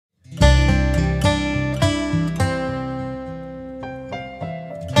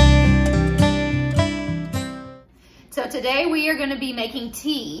today we are going to be making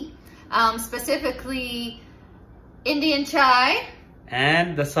tea, specifically Indian chai.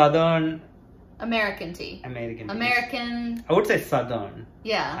 And the Southern American tea. American. I would say Southern.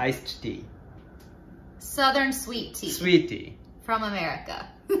 Yeah. Iced tea. Southern sweet tea. Sweet tea. From America.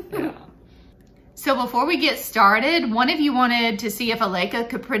 Yeah. So before we get started, one of you wanted to see if Aleka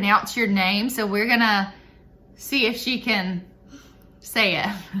could pronounce your name. So we're going to see if she can say it.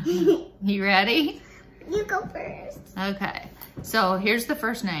 You ready? You go first. Okay. So here's the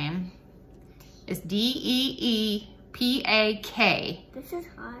first name. It's D-E-E-P-A-K. This is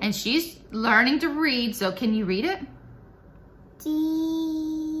hard. And she's learning to read, so can you read it?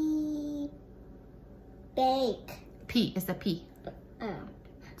 Bake. P is the P.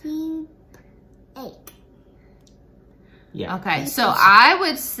 Bake. Yeah. Okay, so I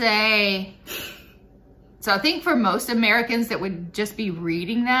would say, so I think for most Americans that would just be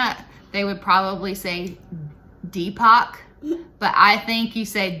reading that, they would probably say Deepak, but I think you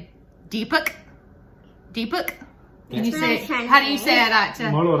say Deepak. Deepak? Can you say, how do you say it?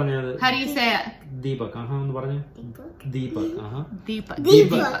 How do you say it? Deepak, Deepak,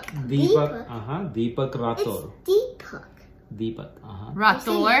 Deepak. Deepak Rathore. Deepak.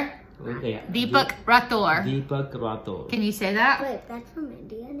 Rathore. Yeah. Deepak Rathore. Deepak Rathore. Can you say that? Wait, that's from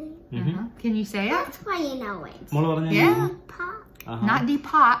India name? Can you say it? That's why you know it. Yeah. Deepak. Not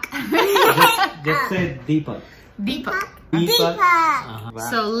Deepak. Just say Deepak. Deepak. Deepak.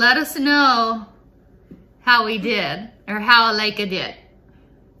 So let us know how we did, or how Aleka did.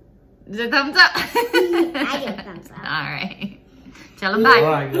 Is it thumbs up? I give thumbs up. All right. Tell them bye.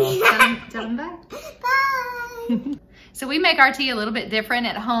 Alright, go. Tell them bye. Bye. So we make our tea a little bit different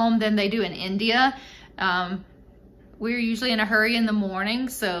at home than they do in India. We're usually in a hurry in the morning,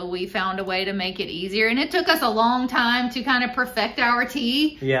 so we found a way to make it easier. And it took us a long time to kind of perfect our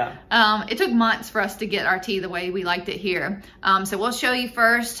tea. Yeah. It took months for us to get our tea the way we liked it here. So we'll show you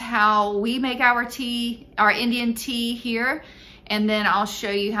first how we make our tea, our Indian tea here. And then I'll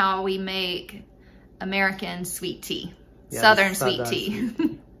show you how we make American sweet tea, Southern sweet tea.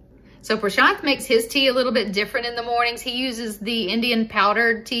 So Prashanth makes his tea a little bit different in the mornings. He uses the Indian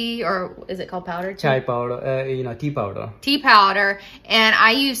powdered tea, or is it called powdered tea? Chai powder, tea powder. Tea powder, and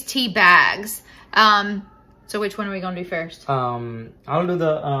I use tea bags. So which one are we gonna do first? I'll do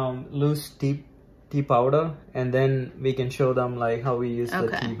the loose tea powder, and then we can show them like how we use the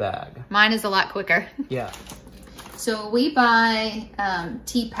tea bag. Mine is a lot quicker. Yeah. So we buy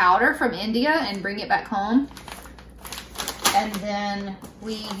tea powder from India and bring it back home. And then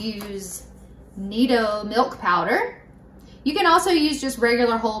we use Nido milk powder. You can also use just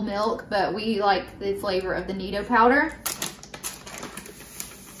regular whole milk, but we like the flavor of the Nido powder.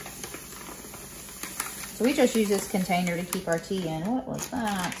 So we just use this container to keep our tea in. What was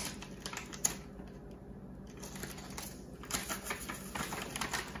that?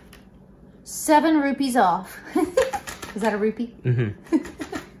 ₹7 off. Is that a rupee?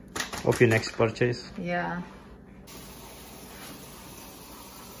 Of your next purchase. Yeah.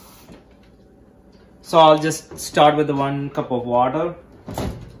 So I'll just start with the 1 cup of water.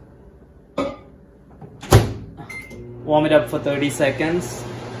 Warm it up for 30 seconds.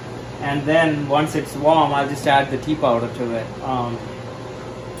 And then once it's warm, I'll just add the tea powder to it.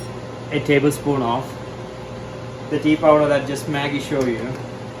 A tablespoon of the tea powder that just Maggie showed you.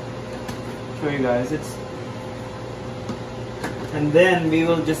 Show you guys. And then we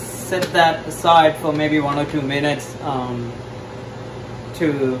will just set that aside for maybe 1 or 2 minutes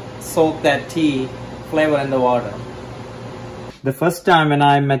to soak that tea flavor in the water. The first time when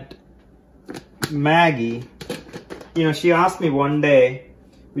I met Maggie, she asked me one day,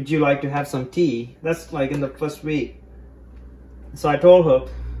 would you like to have some tea? That's like in the first week. So I told her,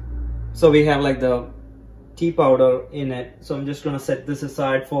 so we have like the tea powder in it. So I'm just gonna set this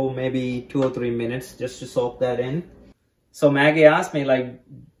aside for maybe 2 or 3 minutes just to soak that in. So Maggie asked me like,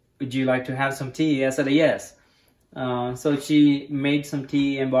 would you like to have some tea? I said yes. So she made some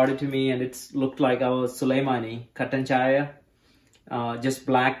tea and brought it to me, and it looked like our Sulaimani Kattan Chaya, just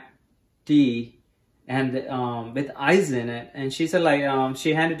black tea and with ice in it. And she said like,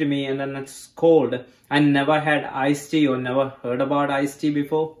 she handed it to me, and then it's cold. I never had iced tea or never heard about iced tea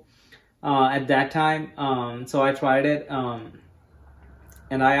before at that time. So I tried it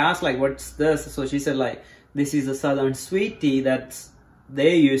and I asked like, what's this? So she said like, this is a Southern sweet tea that's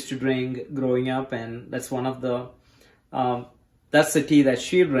they used to drink growing up, and that's one of the that's the tea that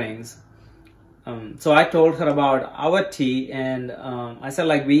she drinks. So I told her about our tea, and I said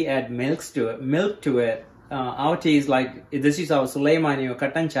like, we add milk to it. Our tea is like, this is our Sulaimani or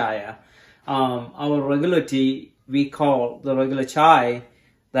Kattan Chaya. Our regular tea we call the regular chai,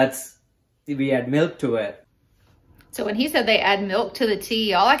 we add milk to it. So when he said they add milk to the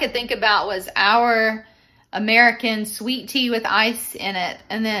tea, all I could think about was our American sweet tea with ice in it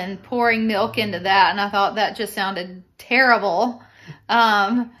and then pouring milk into that. And I thought that just sounded terrible.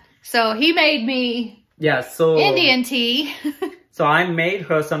 So he made me Indian tea. So I made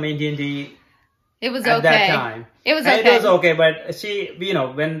her some Indian tea. It was at that time. It was okay. It was okay, but she, you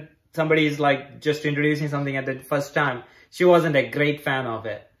know, when somebody is like just introducing something at the first time, she wasn't a great fan of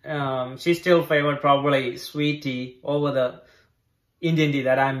it. She still favored probably sweet tea over the Indian tea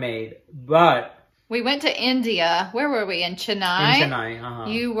that I made. But we went to India. Where were we? In Chennai? In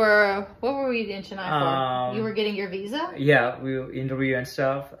Chennai, You were, what were we in Chennai for? You were getting your visa? Yeah, we were interview and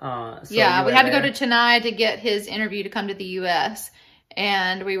stuff. Yeah, we had to go to Chennai to get his interview to come to the U.S.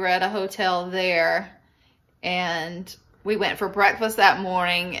 And we were at a hotel there. And we went for breakfast that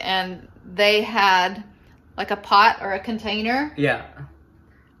morning. And they had like a pot or a container. Yeah.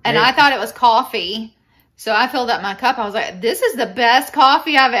 And I thought it was coffee. So I filled up my cup. I was like, this is the best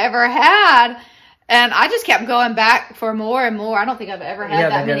coffee I've ever had. And I just kept going back for more and more. I don't think I've ever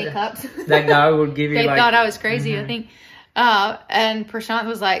had that many cups. That guy would give you they like... thought I was crazy, I think. And Prashant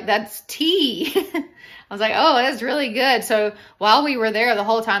was like, that's tea. I was like, oh, that's really good. So while we were there the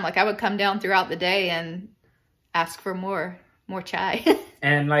whole time, like I would come down throughout the day and ask for more chai.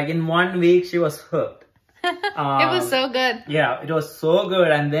 And like in 1 week, she was hooked. It was so good. Yeah, it was so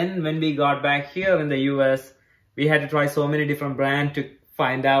good. And then when we got back here in the US, we had to try so many different brands to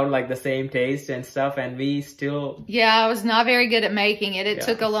find out like the same taste and stuff. And we still... Yeah, I was not very good at making it. It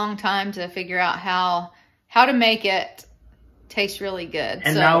took a long time to figure out how to make it taste really good.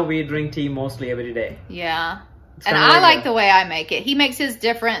 And now we drink tea mostly every day. Yeah. And I like the way I make it. He makes his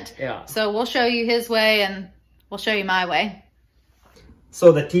different. Yeah. So we'll show you his way and we'll show you my way.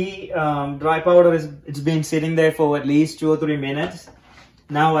 So the tea dry powder it's been sitting there for at least 2 or 3 minutes.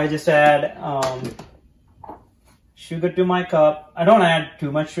 Now I just add sugar to my cup. I don't add too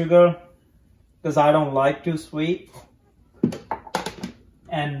much sugar because I don't like too sweet.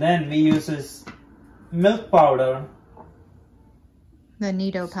 And then we use this milk powder. The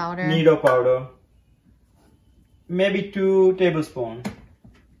Nido powder. Nido powder. Maybe 2 tablespoons.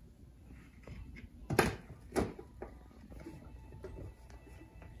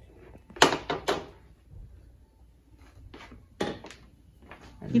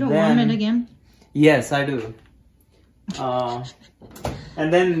 You don't warm it again? Yes, I do.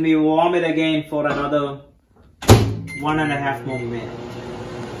 And then we warm it again for another 1.5 more minutes.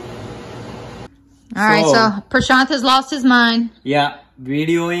 All right, so Prashant has lost his mind. Yeah,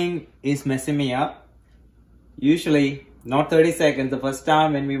 videoing is messing me up. Usually, not 30 seconds. The first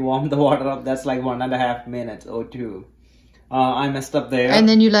time when we warm the water up, that's like 1.5 minutes or 2. I messed up there. And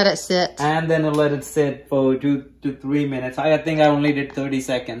then you let it sit. And then I let it sit for 2 to 3 minutes. I think I only did 30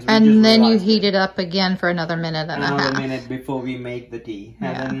 seconds. And then you heat it up again for another minute and a half. Another minute before we make the tea.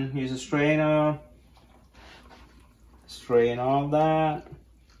 And then use a strainer. Strain all that.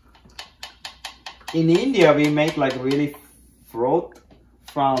 In India, we make like really froth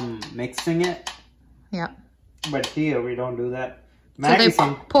from mixing it. Yeah. But here, we don't do that. Maggie,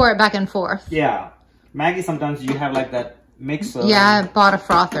 so they pour it back and forth. Yeah. Maggie, sometimes you have like that mixer. Yeah, I bought a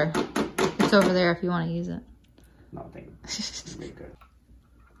frother. It's over there if you want to use it. Nothing. Very good.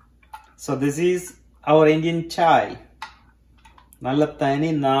 So this is our Indian chai. Nalla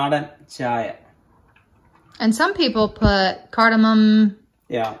thani naadan chai. And some people put cardamom.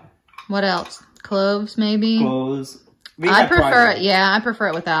 Yeah. What else? Cloves, maybe. Cloves. I prefer it. Yeah, I prefer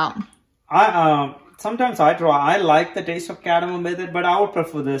it without. Sometimes I try. I like the taste of cardamom with it, but I would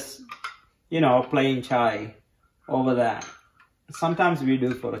prefer this, you know, plain chai over that. Sometimes we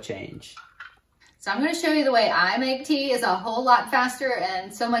do for a change. So I'm going to show you the way I make tea. It's a whole lot faster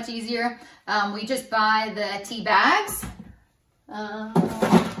and so much easier. We just buy the tea bags. We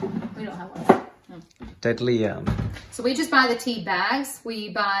don't have one. Tetley, yeah. So we just buy the tea bags. We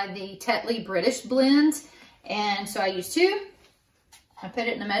buy the Tetley British blend. And so I use 2. I put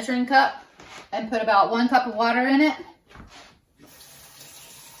it in a measuring cup and put about 1 cup of water in it.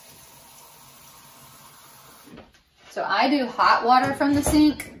 So I do hot water from the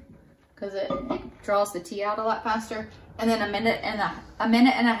sink because it draws the tea out a lot faster. And then a minute and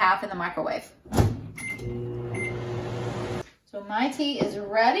a half in the microwave. So my tea is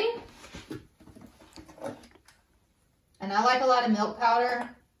ready. And I like a lot of milk powder.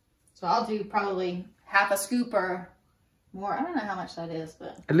 So I'll do probably half a scoop or more. I don't know how much that is,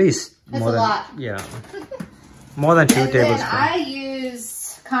 but at least it's a lot. Yeah. More than 2 tablespoons. I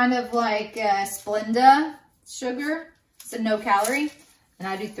use kind of like Splenda sugar. It's a no calorie. And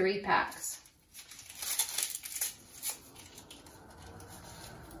I do 3 packs.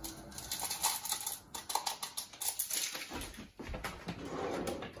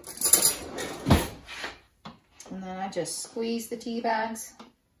 just squeeze the tea bags.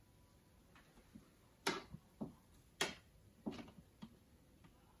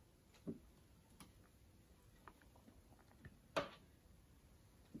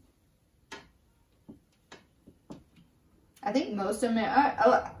 I think most of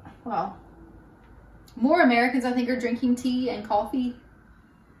well, more Americans I think are drinking tea and coffee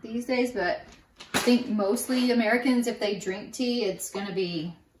these days, but I think mostly Americans, if they drink tea, it's gonna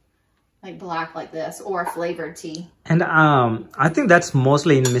be like black like this or flavored tea. And I think that's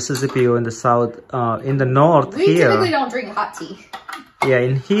mostly in Mississippi or in the South. In the North We here, typically don't drink hot tea. yeah,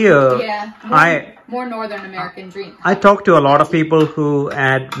 in here, Yeah, more Northern American drink. I talk to a lot of people who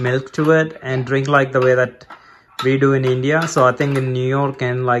add milk to it and drink like the way that we do in India. So I think in New York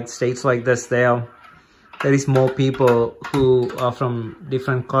and like states like this, there is more people who are from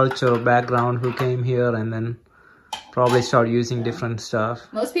different culture background who came here and then probably start using different stuff.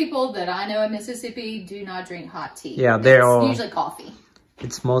 Most people that I know in Mississippi do not drink hot tea. Yeah, they're all usually coffee.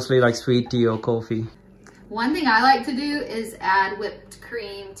 It's mostly like sweet tea or coffee. One thing I like to do is add whipped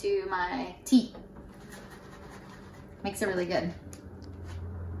cream to my tea. Makes it really good.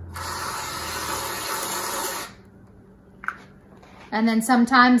 And then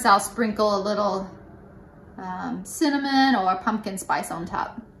sometimes I'll sprinkle a little cinnamon or pumpkin spice on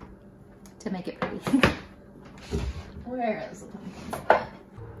top to make it pretty. Where is the pumpkin spice?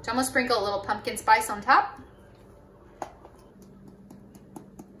 So I'm gonna sprinkle a little pumpkin spice on top.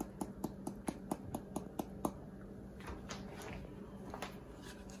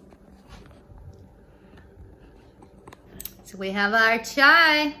 So we have our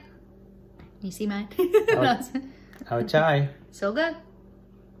chai. You see mine? Our chai. So good.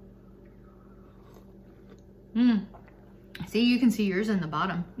 See, you can see yours in the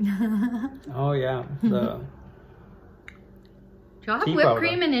bottom. Oh yeah. The Do y'all have tea whipped powder.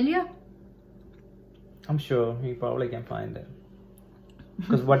 cream in India? I'm sure you probably can find it.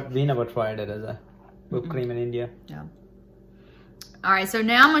 Because we never tried it as a whipped cream in India. Yeah. All right, so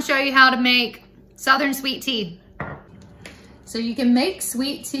now I'm gonna show you how to make Southern sweet tea. So you can make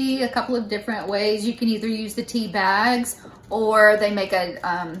sweet tea a couple of different ways. You can either use the tea bags or they make a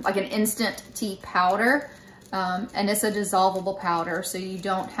like an instant tea powder. And it's a dissolvable powder, so you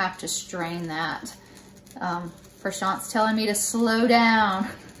don't have to strain that. Prashant's telling me to slow down.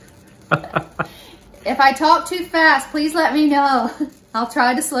 If I talk too fast, please let me know. I'll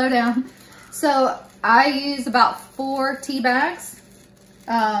try to slow down. So I use about 4 tea bags.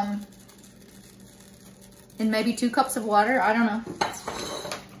 And maybe 2 cups of water, I don't know.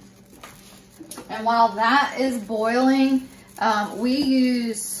 And while that is boiling, we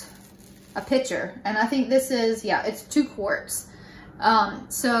use a pitcher. And I think this is, yeah, it's 2 quarts.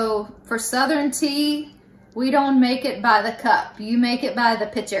 So for Southern tea, we don't make it by the cup. You make it by the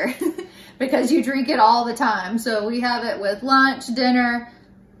pitcher because you drink it all the time. So we have it with lunch, dinner,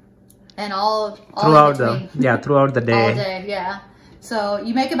 and all throughout in throughout the day. All day, yeah. So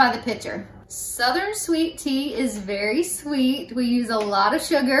you make it by the pitcher. Southern sweet tea is very sweet. We use a lot of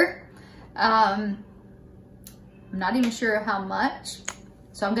sugar. I'm not even sure how much,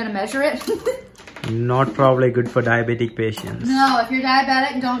 so I'm gonna measure it. Not probably good for diabetic patients. No, if you're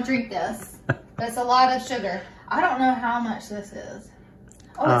diabetic, don't drink this. That's a lot of sugar. I don't know how much this is.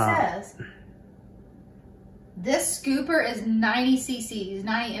 Oh, it says. This scooper is 90 cc's,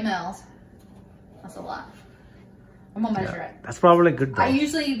 90 mLs. That's a lot. I'm gonna measure it. That's probably good though. I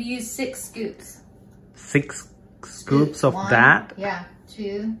usually use 6 scoops. 6 scoops of 1, that? Yeah,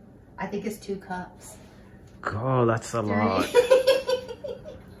 2. I think it's 2 cups. God, that's a lot.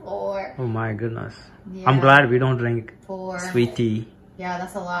 4. Oh my goodness. Yeah, I'm glad we don't drink 4. sweet tea Yeah,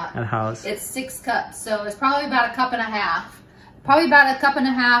 that's a lot. at house. It's 6 cups, so it's probably about a cup and a half. Probably about a cup and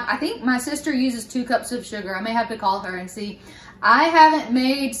a half. I think my sister uses 2 cups of sugar. I may have to call her and see. I haven't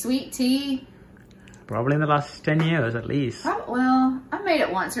made sweet tea. Probably in the last 10 years at least. Well, I made it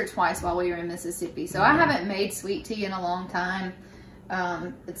once or twice while we were in Mississippi, so I haven't made sweet tea in a long time.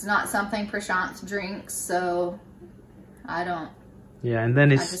 It's not something Prashant drinks, so I don't. Yeah, and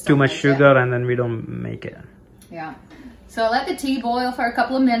then it's just too don't much make it. sugar and then we don't make it. Yeah. So let the tea boil for a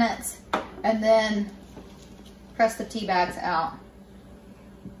couple of minutes and then press the tea bags out.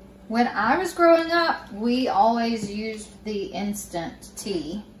 When I was growing up, we always used the instant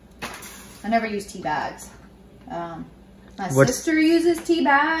tea. I never used tea bags. My sister uses tea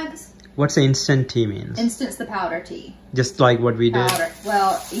bags. What's the instant tea means? Instant's the powder tea. Just like what we did? Powder.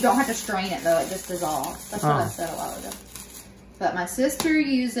 Well, you don't have to strain it though, it just dissolves. That's what I said a while ago. But my sister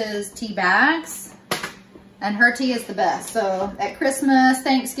uses tea bags and her tea is the best. So at Christmas,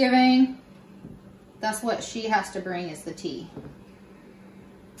 Thanksgiving, that's what she has to bring is the tea.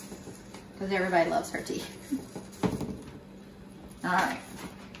 Because everybody loves her tea. All right.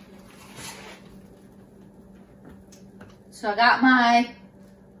 So I got my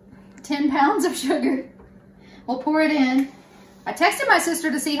 10 pounds of sugar. We'll pour it in. I texted my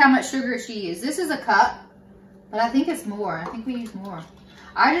sister to see how much sugar she used. This is a cup, but I think it's more. I think we use more.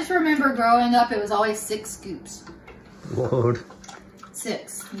 I just remember growing up, it was always 6 scoops. Lord.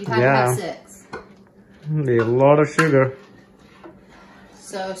 6. You had to have 6. A lot of sugar.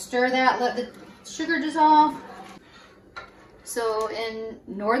 So stir that, let the sugar dissolve. So in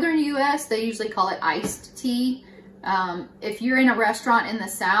northern US, they usually call it iced tea. If you're in a restaurant in the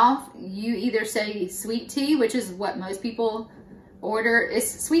South, you either say sweet tea, which is what most people order.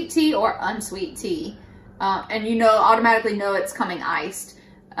 It's sweet tea or unsweet tea. And you automatically know it's coming iced.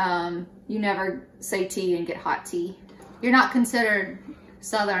 You never say tea and get hot tea. You're not considered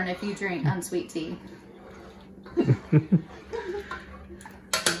Southern if you drink unsweet tea.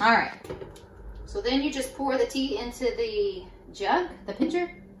 All right. So then you just pour the tea into the jug, the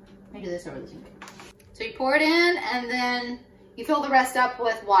pitcher. Let me do this over the sink. So you pour it in and then you fill the rest up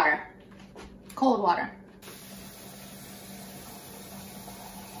with water, cold water.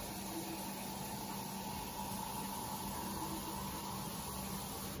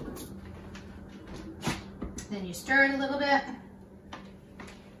 Then you stir it a little bit.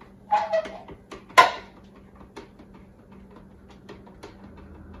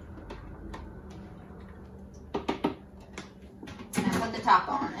 Put the top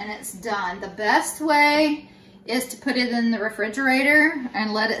on and it's done. The best way is to put it in the refrigerator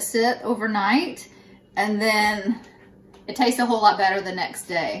and let it sit overnight, and then it tastes a whole lot better the next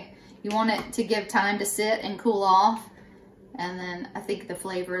day. You want it to give time to sit and cool off, and then I think the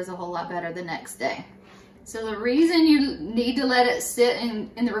flavor is a whole lot better the next day. So the reason you need to let it sit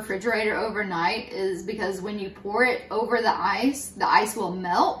in the refrigerator overnight is because when you pour it over the ice will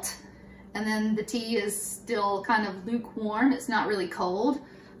melt. And then the tea is still kind of lukewarm. It's not really cold.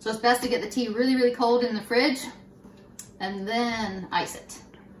 So it's best to get the tea really, really cold in the fridge and then ice it.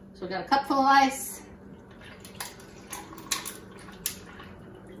 So we got a cup full of ice.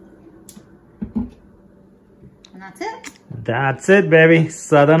 And that's it. That's it, baby.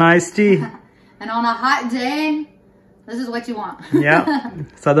 Southern iced tea. And on a hot day, this is what you want. Yeah,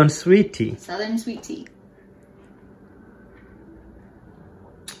 Southern sweet tea. Southern sweet tea.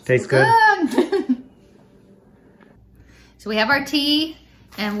 Tastes good. So we have our tea,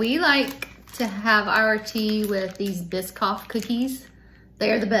 and we like to have our tea with these Biscoff cookies.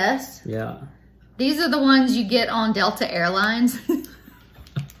 They are the best. Yeah. These are the ones you get on Delta Airlines.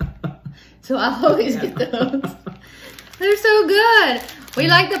 So I always get those. They're so good. We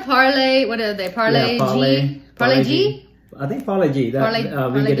like the Parle, what are they? Parle G? Parle G? I think Parle G.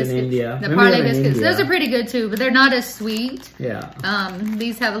 That we get in India. The Parle biscuits. Those are pretty good too, but they're not as sweet. Yeah.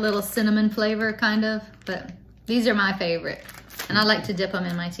 These have a little cinnamon flavor, kind of, but these are my favorite. And I like to dip them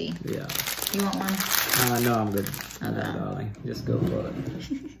in my tea. Yeah. You want one? No, I'm good. Okay. No, darling. Just go for it.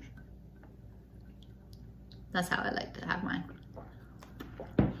 That's how I like to have mine.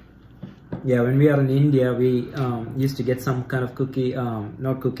 Yeah, when we are in India, we used to get some kind of cookie,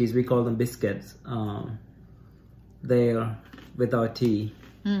 not cookies, we call them biscuits. There with our tea.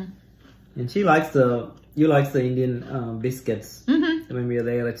 And you likes the Indian biscuits. When we are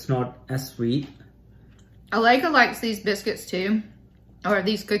there, it's not as sweet. Aleka likes these biscuits too, or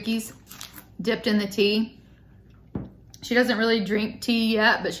these cookies dipped in the tea. She doesn't really drink tea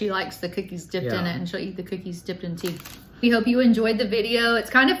yet, but she likes the cookies dipped in it, and she'll eat the cookies dipped in tea. We hope you enjoyed the video.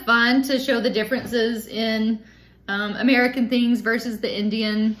 It's kind of fun to show the differences in American things versus the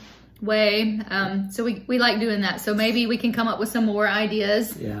Indian way. So we like doing that. So maybe we can come up with some more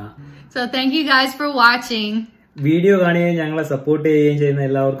ideas. Yeah. So thank you guys for watching. Video കാണുകയും ഞങ്ങളെ support ചെയ്യുകയും ചെയ്യുന്ന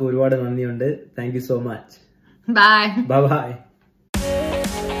എല്ലാവർക്കും ഒരുപാട് നന്ദിയുണ്ട്. Thank you so much. Bye. Bye bye.